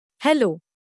Hello.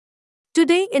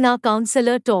 Today in our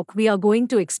Counsellor talk we are going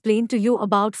to explain to you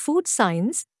about food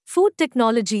science, food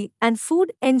technology and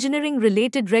food engineering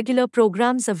related regular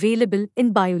programs available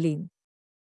in BioLim.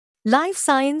 Life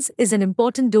science is an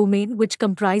important domain which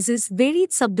comprises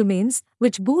varied subdomains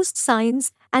which boost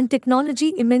science and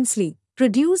technology immensely,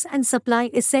 produce and supply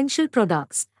essential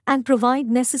products, and provide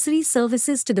necessary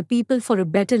services to the people for a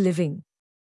better living.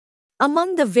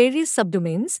 Among the various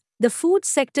subdomains, the food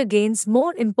sector gains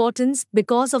more importance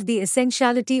because of the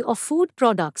essentiality of food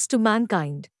products to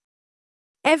mankind.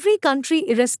 Every country,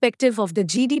 irrespective of the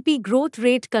GDP growth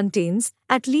rate, contains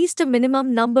at least a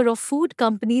minimum number of food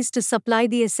companies to supply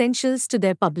the essentials to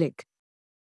their public.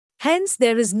 Hence,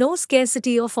 there is no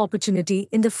scarcity of opportunity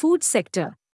in the food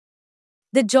sector.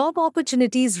 The job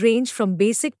opportunities range from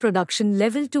basic production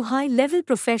level to high-level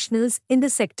professionals in the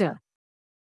sector.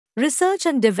 Research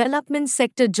and development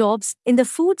sector jobs in the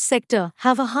food sector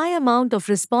have a high amount of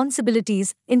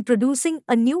responsibilities in producing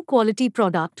a new quality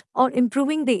product or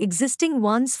improving the existing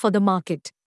ones for the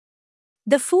market.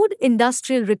 The food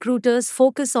industrial recruiters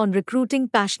focus on recruiting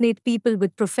passionate people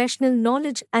with professional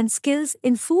knowledge and skills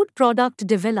in food product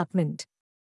development.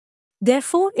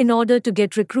 Therefore, in order to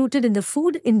get recruited in the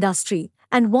food industry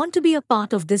and want to be a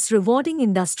part of this rewarding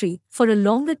industry for a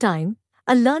longer time,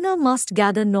 a learner must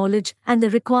gather knowledge and the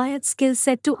required skill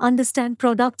set to understand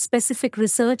product-specific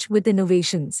research with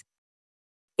innovations.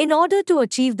 In order to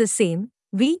achieve the same,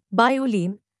 we,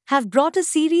 BioLim, have brought a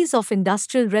series of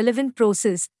industrial-relevant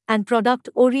process and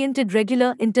product-oriented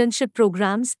regular internship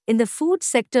programs in the food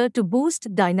sector to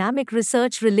boost dynamic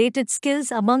research-related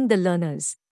skills among the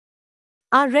learners.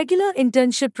 Our regular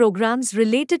internship programs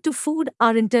related to food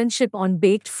are internship on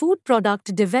baked food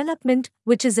product development,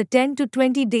 which is a 10 to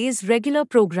 20 days regular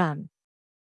program.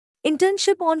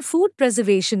 Internship on food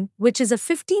preservation, which is a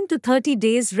 15 to 30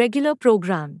 days regular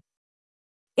program.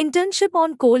 Internship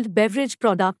on cold beverage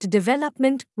product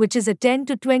development, which is a 10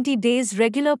 to 20 days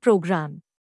regular program.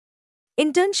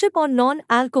 Internship on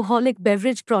non-alcoholic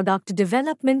beverage product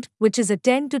development, which is a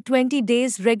 10 to 20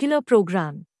 days regular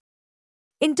program.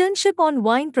 Internship on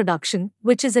wine production,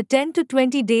 which is a 10 to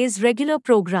 20 days regular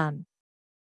program.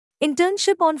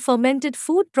 Internship on fermented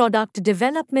food product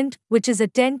development, which is a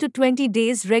 10 to 20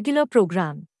 days regular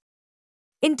program.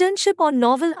 Internship on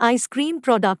novel ice cream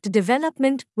product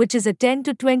development, which is a 10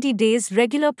 to 20 days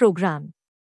regular program.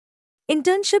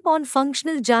 Internship on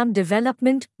functional jam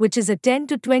development, which is a 10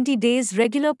 to 20 days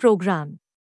regular program.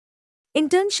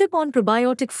 Internship on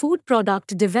probiotic food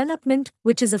product development,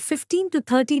 which is a 15 to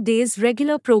 30 days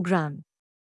regular program.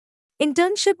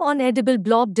 Internship on edible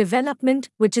blob development,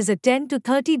 which is a 10 to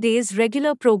 30 days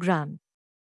regular program.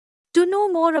 To know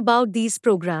more about these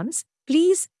programs,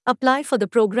 please apply for the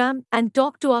program and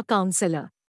talk to our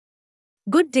counselor.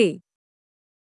 Good day.